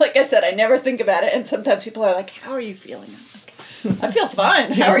 like I said, I never think about it. And sometimes people are like, how are you feeling? I'm like, I feel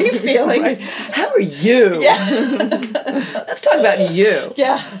fine. How are you feeling? Right. How are you? Yeah. Let's talk about you.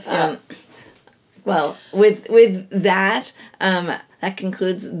 Yeah. Well, with that, that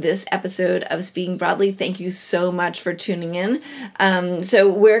concludes this episode of Speaking Broadly. Thank you so much for tuning in. So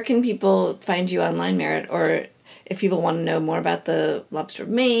where can people find you online, Merritt? Or if people want to know more about the Lobster of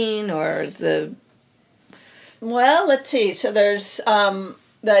Maine or the... Well, let's see. So there's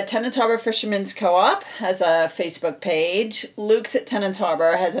the Tennant Harbor Fishermen's Co-op has a Facebook page. Luke's at Tennant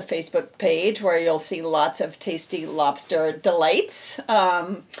Harbor has a Facebook page where you'll see lots of tasty lobster delights.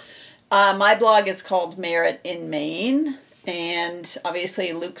 My blog is called Merritt in Maine, and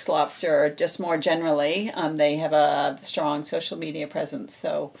obviously Luke's Lobster, just more generally, they have a strong social media presence.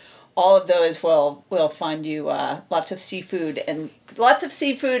 So all of those will find you lots of seafood and lots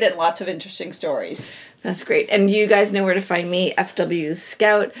of interesting stories. That's great. And you guys know where to find me, FW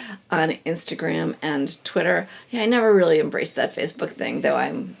Scout, on Instagram and Twitter. Yeah, I never really embraced that Facebook thing, though I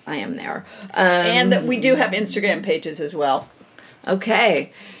am there. And we do have Instagram pages as well.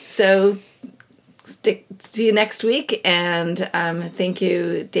 Okay. So see you next week, and thank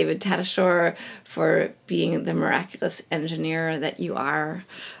you, David Tadashore, for being the miraculous engineer that you are.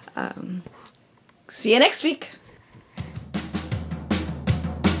 See you next week.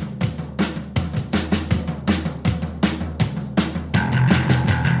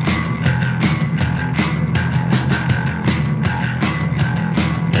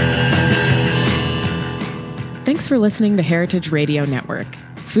 Thanks for listening to Heritage Radio Network,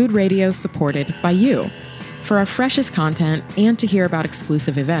 food radio supported by you. For our freshest content and to hear about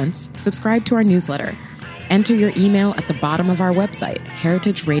exclusive events, subscribe to our newsletter. Enter your email at the bottom of our website,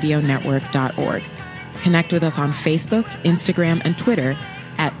 heritageradionetwork.org. Connect with us on Facebook, Instagram, and Twitter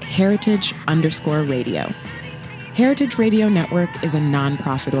at heritage_radio. Heritage Radio Network is a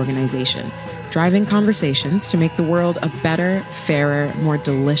nonprofit organization driving conversations to make the world a better, fairer, more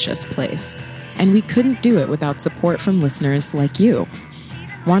delicious place. And we couldn't do it without support from listeners like you.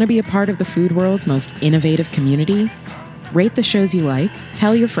 Want to be a part of the food world's most innovative community? Rate the shows you like,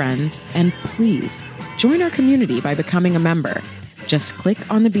 tell your friends, and please join our community by becoming a member. Just click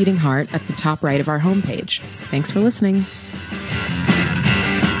on the beating heart at the top right of our homepage. Thanks for listening.